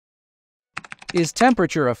Is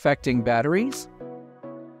temperature affecting batteries?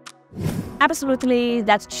 Absolutely,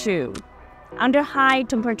 that's true. Under high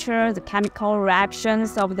temperature, the chemical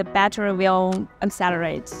reactions of the battery will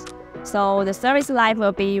accelerate, so the service life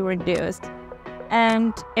will be reduced.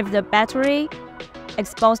 And if the battery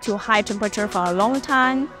exposed to high temperature for a long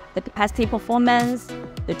time, the capacity performance,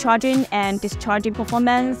 the charging and discharging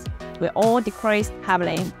performance will all decrease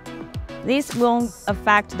heavily. This will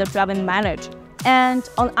affect the driving mileage. And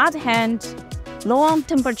on the other hand, lower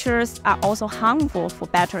temperatures are also harmful for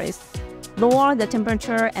batteries. Lower the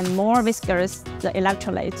temperature and more viscous the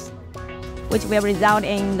electrolytes, which will result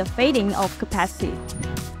in the fading of capacity.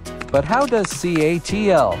 But how does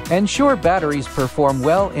CATL ensure batteries perform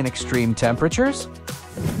well in extreme temperatures?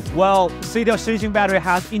 Well, CATL sensing battery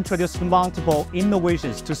has introduced multiple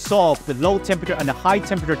innovations to solve the low temperature and the high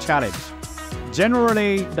temperature challenge.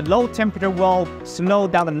 Generally, the low temperature will slow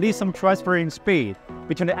down the lithium transferring speed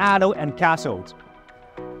between the anode and cathode.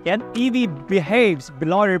 And EV behaves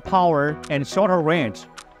below power and shorter range.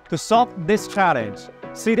 To solve this challenge,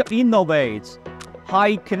 CATL innovates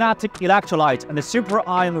high kinetic electrolytes and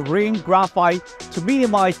super-ion ring graphite to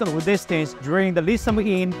minimize the resistance during the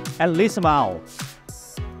lithium-in and lithium-out.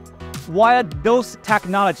 While those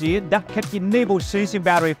technology that can enable sensing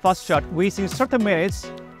battery fast charge within 30 minutes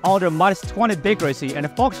under -20 degrees and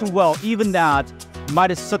function well even at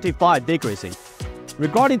 -35 degrees.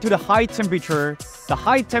 Regarding to the high temperature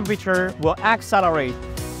will accelerate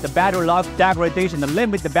the battery life degradation and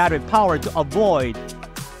limit the battery power to avoid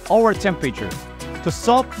over temperature. To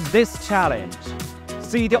solve this challenge,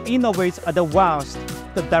 CATL innovates advanced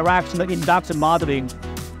the directional induction modeling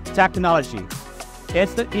technology.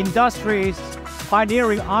 It's the industry's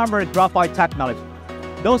pioneering armored graphite technology.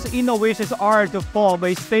 Those innovations are to form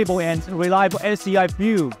a stable and reliable LCI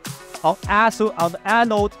view of the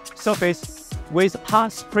anode surface with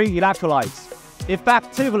hot spring electrolytes,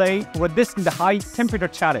 effectively resisting the high temperature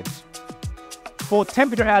challenge. For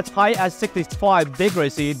temperature as high as 65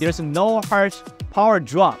 degrees, there's no harsh power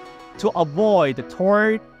drop to avoid the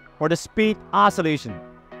torque or the speed oscillation.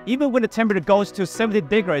 Even when the temperature goes to 70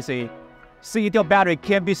 degrees, CATL battery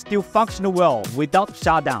can be still functional well without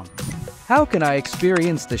shutdown. How can I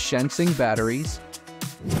experience the sensing batteries?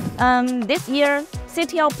 This year,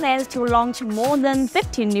 CATL plans to launch more than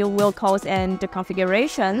 50 new vehicles and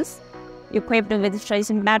configurations equipped with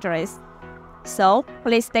sensing batteries. So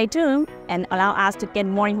please stay tuned and allow us to get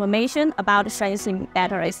more information about sensing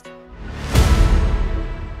batteries.